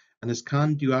perseverance, and his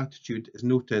can-do attitude is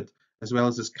noted, as well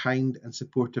as his kind and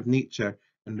supportive nature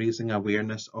in raising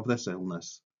awareness of this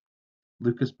illness.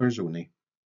 Lucas Berzoni.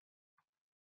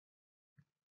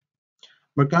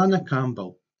 Morgana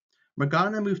Campbell.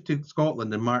 Morgana moved to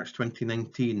Scotland in March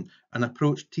 2019 and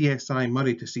approached TSI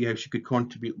Moray to see how she could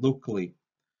contribute locally.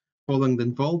 Following the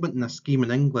involvement in a scheme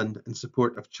in England in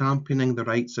support of championing the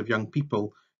rights of young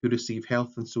people who receive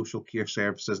health and social care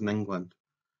services in England.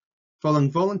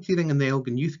 Following volunteering in the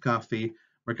Elgin Youth Cafe,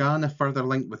 Morgana further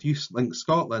linked with Youth Link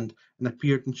Scotland and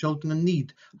appeared in Children in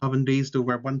Need, having raised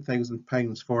over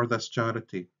 £1,000 for this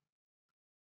charity.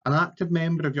 An active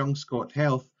member of Young Scot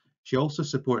Health, she also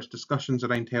supports discussions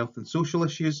around health and social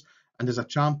issues and is a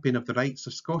champion of the rights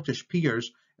of Scottish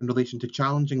peers in relation to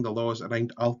challenging the laws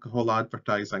around alcohol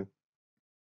advertising.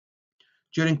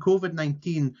 During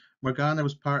COVID-19, Morgana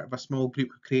was part of a small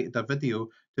group who created a video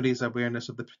to raise awareness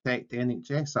of the Protect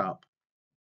NHS app.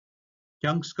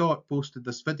 Young Scot posted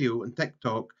this video on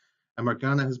TikTok, and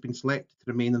Morgana has been selected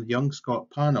to remain in the Young Scot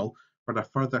panel for a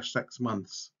further 6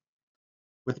 months.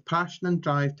 With passion and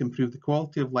drive to improve the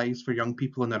quality of lives for young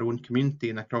people in our own community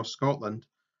and across Scotland,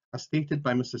 as stated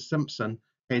by Mrs. Simpson,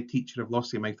 head teacher of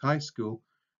Lossiemouth High School,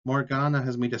 Morgana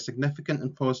has made a significant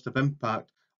and positive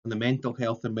impact on the mental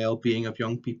health and well-being of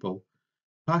young people,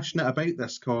 passionate about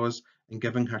this cause and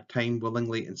giving her time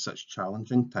willingly in such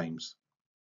challenging times.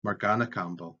 Morgana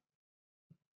Campbell.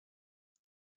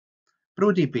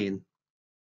 Brodie Bain.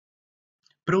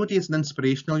 Brodie is an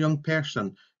inspirational young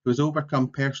person who has overcome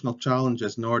personal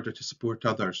challenges in order to support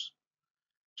others.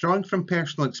 Drawing from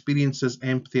personal experiences,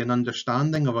 empathy and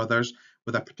understanding of others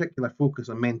with a particular focus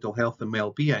on mental health and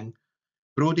well-being,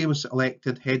 Brodie was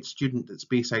elected head student at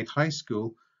Speyside High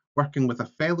School, working with a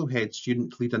fellow head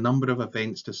student to lead a number of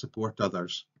events to support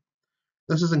others.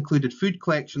 This has included food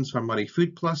collections for Moray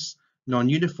Food Plus,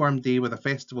 non-uniform day with a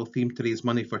festival theme to raise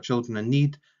money for children in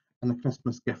need, and a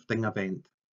Christmas gifting event.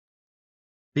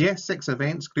 The S6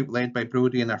 events group led by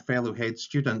Brodie and our fellow head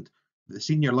student, the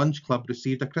Senior Lunch Club,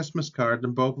 received a Christmas card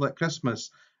and bauble at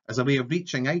Christmas as a way of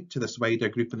reaching out to this wider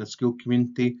group in the school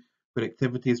community where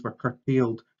activities were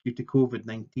curtailed due to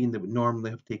COVID-19 that would normally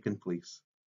have taken place.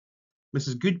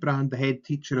 Mrs. Goodbrand, the head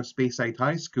teacher of Speyside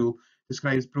High School,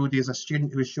 describes Brodie as a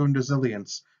student who has shown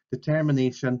resilience,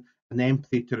 determination and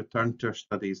empathy to return to her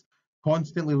studies,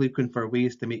 constantly looking for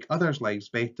ways to make others' lives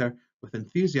better with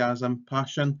enthusiasm,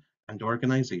 passion and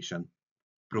organisation.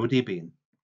 Brodie Bain.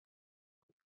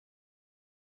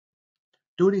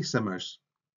 Dodie Simmers.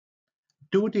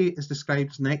 Dodie is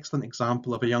described as an excellent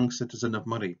example of a young citizen of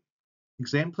Moray,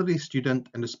 exemplary student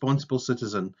and responsible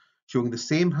citizen, showing the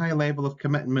same high level of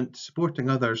commitment to supporting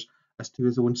others as to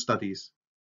his own studies.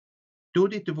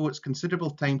 Dodie devotes considerable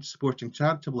time to supporting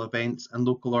charitable events and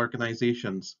local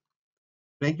organisations,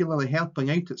 regularly helping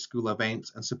out at school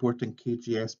events and supporting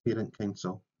KGS Parent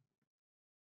Council.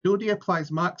 Dodie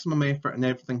applies maximum effort in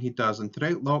everything he does, and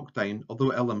throughout lockdown,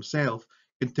 although ill himself,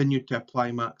 continued to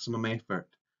apply maximum effort.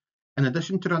 In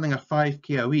addition to running a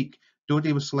 5k a week,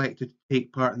 Dodie was selected to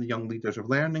take part in the Young Leaders of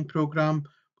Learning programme,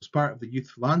 was part of the Youth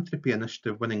Philanthropy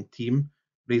Initiative winning team,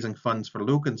 raising funds for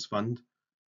Logan's Fund,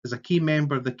 is a key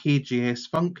member of the KGS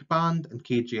Funk Band and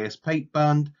KGS Pipe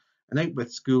Band, and out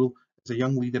with school is a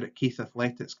young leader at Keith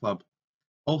Athletics Club,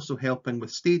 also helping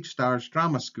with Stage Stars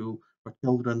Drama School for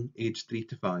children aged 3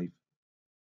 to 5.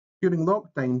 During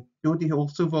lockdown, Dodie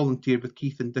also volunteered with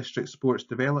Keith in District Sports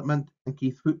Development and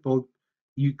Keith Football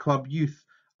Club Youth,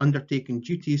 undertaking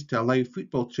duties to allow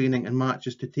football training and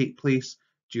matches to take place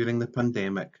during the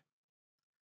pandemic.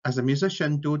 As a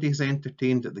musician, Dodie has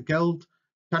entertained at the Guild,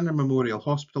 Turner Memorial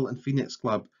Hospital and Phoenix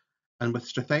Club, and with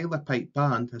Strathyla Pipe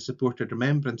Band has supported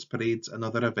remembrance parades and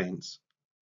other events.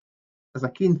 As a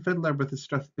keen fiddler with the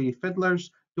Strathspey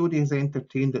Fiddlers, Dodie has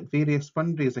entertained at various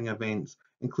fundraising events,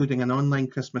 including an online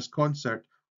Christmas concert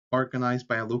organised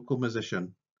by a local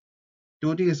musician.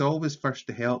 Dodie is always first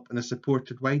to help and has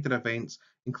supported wider events,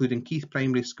 including Keith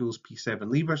Primary School's P7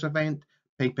 Leavers event,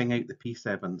 piping out the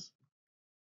P7s.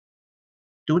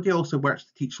 Dodie also works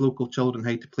to teach local children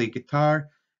how to play guitar,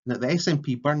 and at the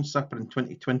SNP Burn Supper in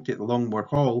 2020 at the Longmore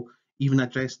Hall, even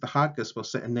addressed the haggis while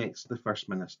sitting next to the First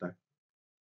Minister.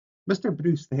 Mr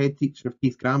Bruce, the head teacher of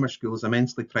Keith Grammar School, is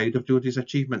immensely proud of Dodie's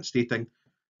achievement, stating,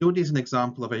 "Dodie is an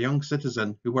example of a young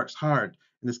citizen who works hard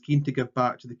and is keen to give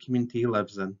back to the community he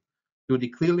lives in. Dodie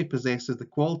clearly possesses the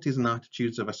qualities and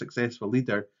attitudes of a successful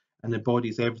leader and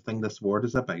embodies everything this ward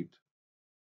is about."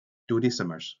 Dodie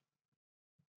Simmers.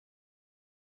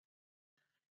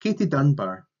 Katie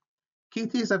Dunbar.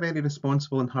 Katie is a very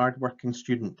responsible and hard-working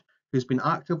student who has been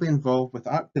actively involved with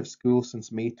Active School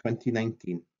since May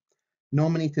 2019.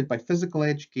 Nominated by Physical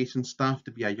Education staff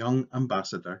to be a Young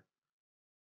Ambassador.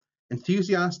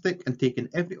 Enthusiastic and taking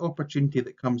every opportunity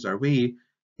that comes our way,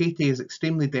 Katie is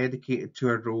extremely dedicated to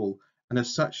her role and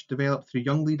as such developed through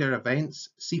Young Leader events,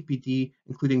 CPD,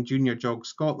 including Junior Jog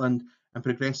Scotland, and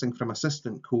progressing from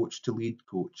assistant coach to lead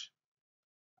coach.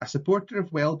 A supporter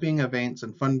of wellbeing events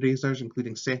and fundraisers,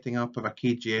 including setting up of a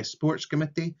KGS sports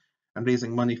committee and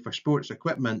raising money for sports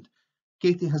equipment,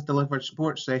 Katie has delivered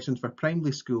sports sessions for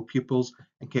primary school pupils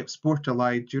and kept sport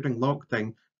alive during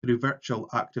lockdown through virtual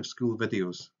Active School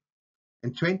videos.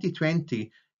 In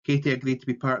 2020, Katie agreed to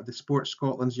be part of the Sports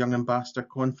Scotland's Young Ambassador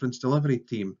Conference delivery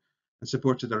team and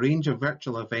supported a range of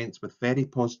virtual events with very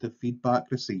positive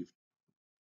feedback received.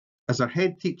 As her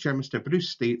head teacher, Mr Bruce,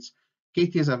 states,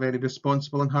 Katie is a very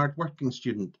responsible and hard-working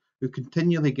student who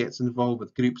continually gets involved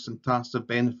with groups and tasks of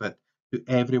benefit to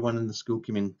everyone in the school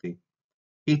community.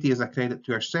 Katie is a credit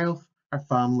to herself, her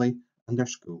family and her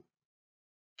school.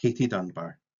 Katie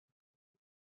Dunbar.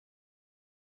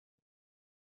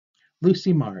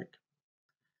 Lucy Mark.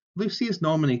 Lucy is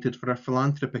nominated for her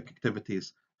philanthropic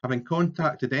activities, having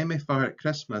contacted MFR at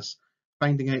Christmas,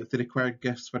 finding out if they required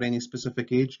gifts for any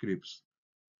specific age groups.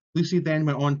 Lucy then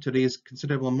went on to raise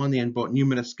considerable money and bought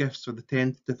numerous gifts for the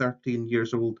 10 to 13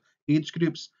 years old age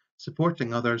groups,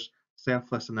 supporting others,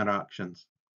 selfless in her actions.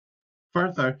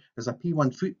 Further, as a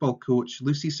P1 football coach,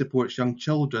 Lucy supports young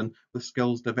children with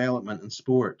skills development and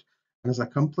sport, and as an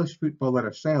accomplished footballer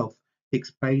herself,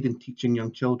 takes pride in teaching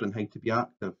young children how to be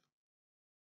active.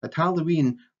 At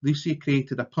Halloween, Lucy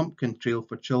created a pumpkin trail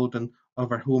for children of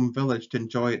her home village to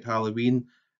enjoy at Halloween,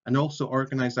 and also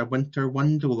organised a winter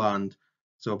wonderland,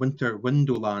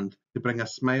 to bring a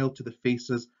smile to the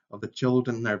faces of the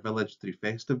children in her village through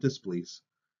festive displays.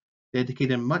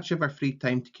 Dedicating much of her free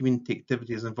time to community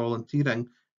activities and volunteering,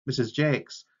 Mrs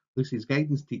Jex, Lucy's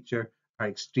guidance teacher, are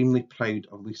extremely proud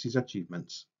of Lucy's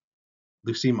achievements.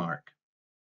 Lucy Mark.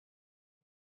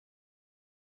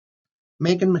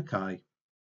 Megan Mackay.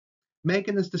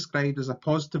 Megan is described as a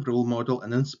positive role model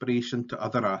and inspiration to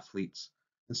other athletes,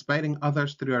 inspiring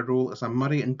others through her role as a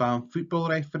Murray and Banff football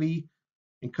referee,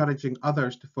 encouraging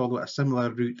others to follow a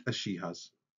similar route as she has.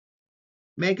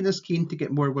 Megan is keen to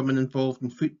get more women involved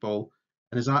in football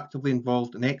and is actively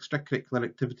involved in extracurricular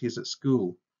activities at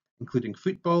school, including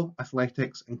football,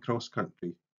 athletics and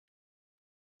cross-country.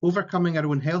 Overcoming her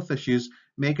own health issues,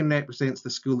 Megan represents the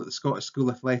school at the Scottish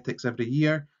School Athletics every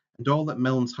year, and all at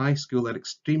Milnes High School are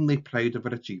extremely proud of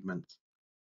her achievements.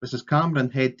 Mrs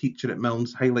Cameron, head teacher at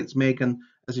Milnes, highlights Megan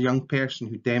as a young person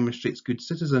who demonstrates good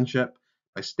citizenship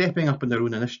by stepping up on their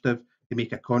own initiative to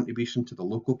make a contribution to the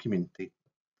local community.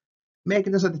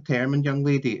 Megan is a determined young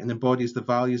lady and embodies the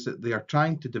values that they are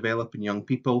trying to develop in young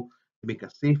people to make a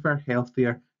safer,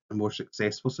 healthier and more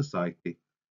successful society.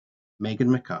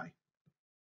 Megan Mackay.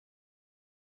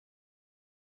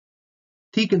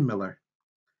 Tegan Miller.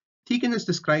 Tegan is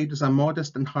described as a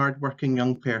modest and hard-working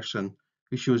young person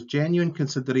who shows genuine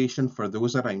consideration for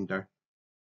those around her.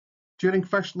 During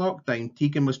first lockdown,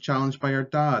 Tegan was challenged by her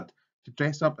dad to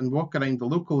dress up and walk around the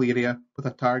local area with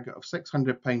a target of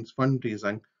 £600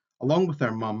 fundraising, along with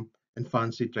her mum, in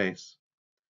fancy dress.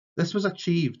 This was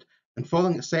achieved, and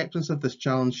following acceptance of this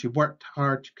challenge, she worked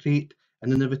hard to create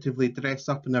and innovatively dress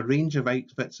up in a range of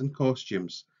outfits and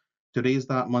costumes to raise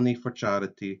that money for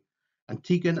charity. And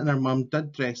Tegan and her mum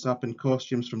did dress up in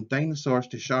costumes from dinosaurs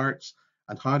to sharks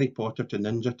and Harry Potter to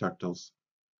Ninja Turtles.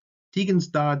 Tegan's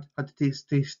dad had to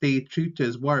stay true to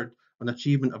his word on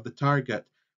achievement of the target,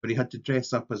 where he had to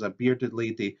dress up as a bearded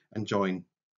lady and join.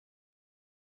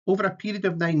 Over a period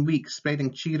of 9 weeks,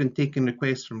 spreading cheer and taking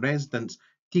requests from residents,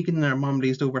 Tegan and her mum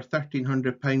raised over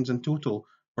 £1,300 in total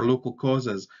for local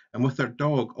causes, and with her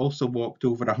dog also walked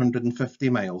over 150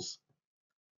 miles.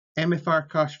 MFR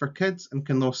Cash for Kids and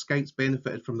Kinloss Scouts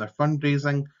benefited from their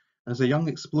fundraising, and as a young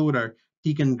explorer,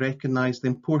 Tegan recognised the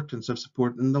importance of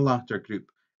supporting the latter group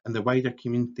and the wider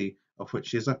community of which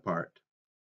she is a part.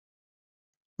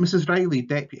 Mrs Riley,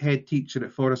 Deputy Head Teacher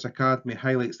at Forest Academy,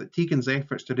 highlights that Tegan's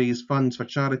efforts to raise funds for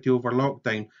charity over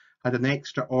lockdown had an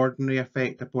extraordinary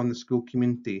effect upon the school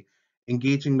community,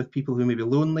 engaging with people who may be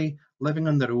lonely, living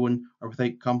on their own, or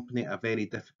without company at a very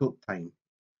difficult time.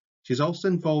 She is also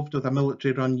involved with a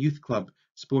military-run youth club,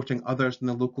 supporting others in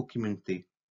the local community.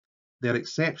 They are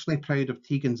exceptionally proud of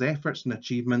Tegan's efforts and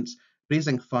achievements,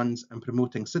 raising funds and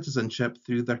promoting citizenship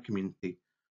through their community.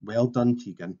 Well done,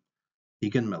 Tegan.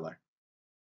 Tegan Miller.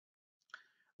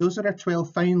 Those are our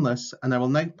 12 finalists, and I will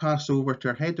now pass over to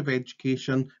our Head of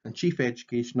Education and Chief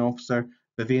Education Officer,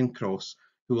 Vivian Cross,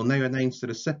 who will now announce the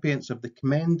recipients of the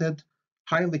commended,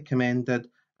 highly commended,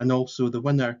 and also the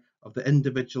winner of the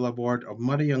individual award of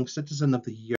Moray Young Citizen of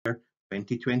the Year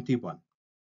 2021.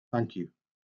 Thank you.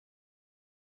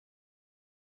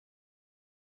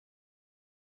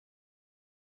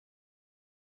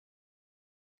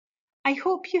 I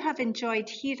hope you have enjoyed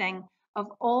hearing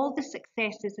of all the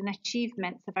successes and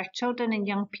achievements of our children and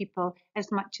young people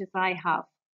as much as I have.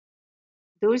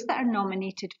 Those that are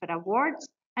nominated for awards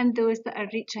and those that are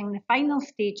reaching the final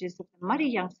stages of the Moray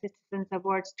Young Citizens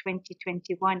Awards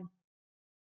 2021.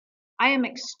 I am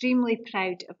extremely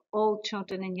proud of all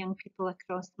children and young people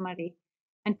across Moray,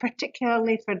 and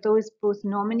particularly for those both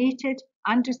nominated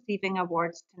and receiving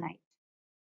awards tonight.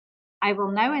 I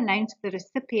will now announce the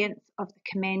recipients of the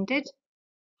commended,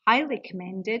 highly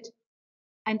commended,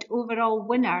 and overall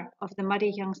winner of the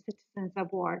Moray Young Citizens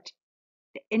Award,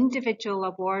 the Individual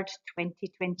Award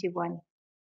 2021.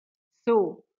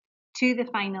 So, to the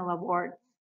final awards.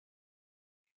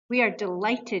 We are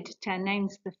delighted to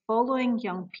announce the following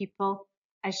young people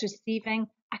as receiving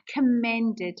a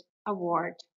commended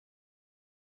award.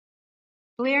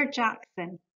 Blair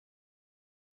Jackson,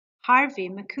 Harvey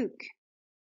McCook,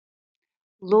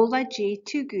 Lola J.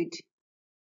 Toogood,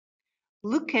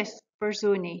 Lucas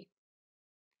Berzoni,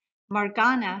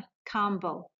 Morgana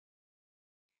Campbell,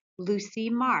 Lucy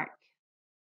Mark,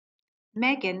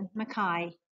 Megan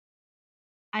Mackay,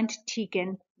 and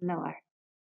Tegan Miller.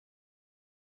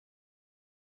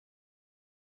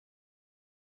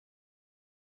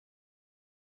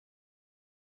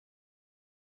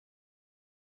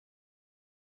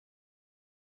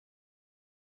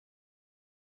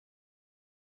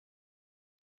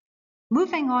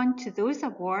 Moving on to those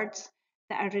awards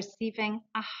that are receiving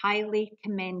a highly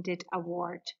commended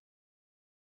award.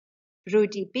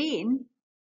 Brodie Bain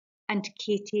and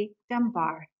Katie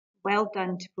Dunbar. Well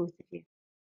done to both of you.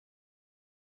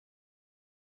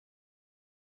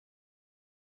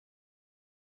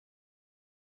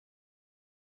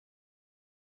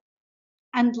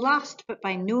 And last but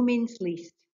by no means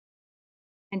least,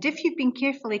 and if you've been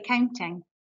carefully counting,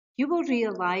 you will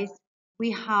realise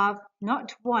we have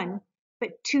not one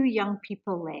but 2 young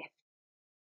people left.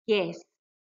 Yes,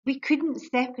 we couldn't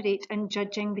separate in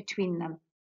judging between them.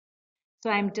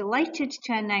 So I'm delighted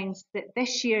to announce that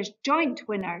this year's joint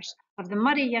winners of the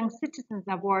Moray Young Citizens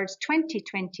Awards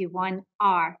 2021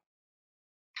 are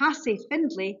Cassie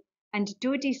Findlay and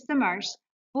Dodie Simmers,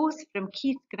 both from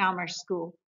Keith Grammar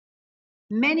School.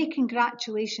 Many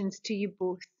congratulations to you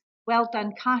both. Well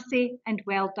done, Cassie, and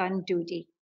well done, Dodie.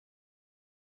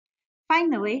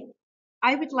 Finally,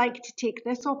 I would like to take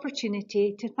this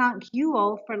opportunity to thank you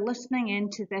all for listening in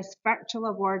to this virtual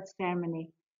awards ceremony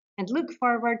and look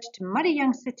forward to Moray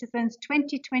Young Citizens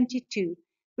 2022,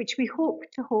 which we hope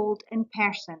to hold in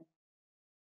person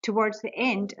towards the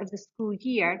end of the school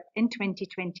year in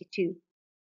 2022.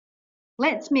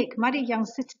 Let's make Moray Young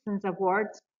Citizens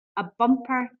Awards a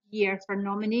bumper year for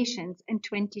nominations in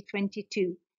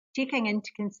 2022 taking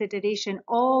into consideration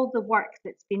all the work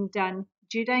that's been done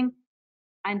during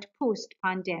and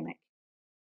post-pandemic.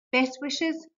 Best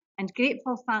wishes and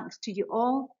grateful thanks to you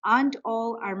all and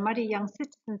all our Moray Young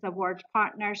Citizens Award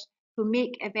partners who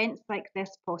make events like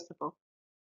this possible.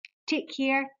 Take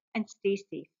care and stay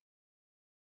safe.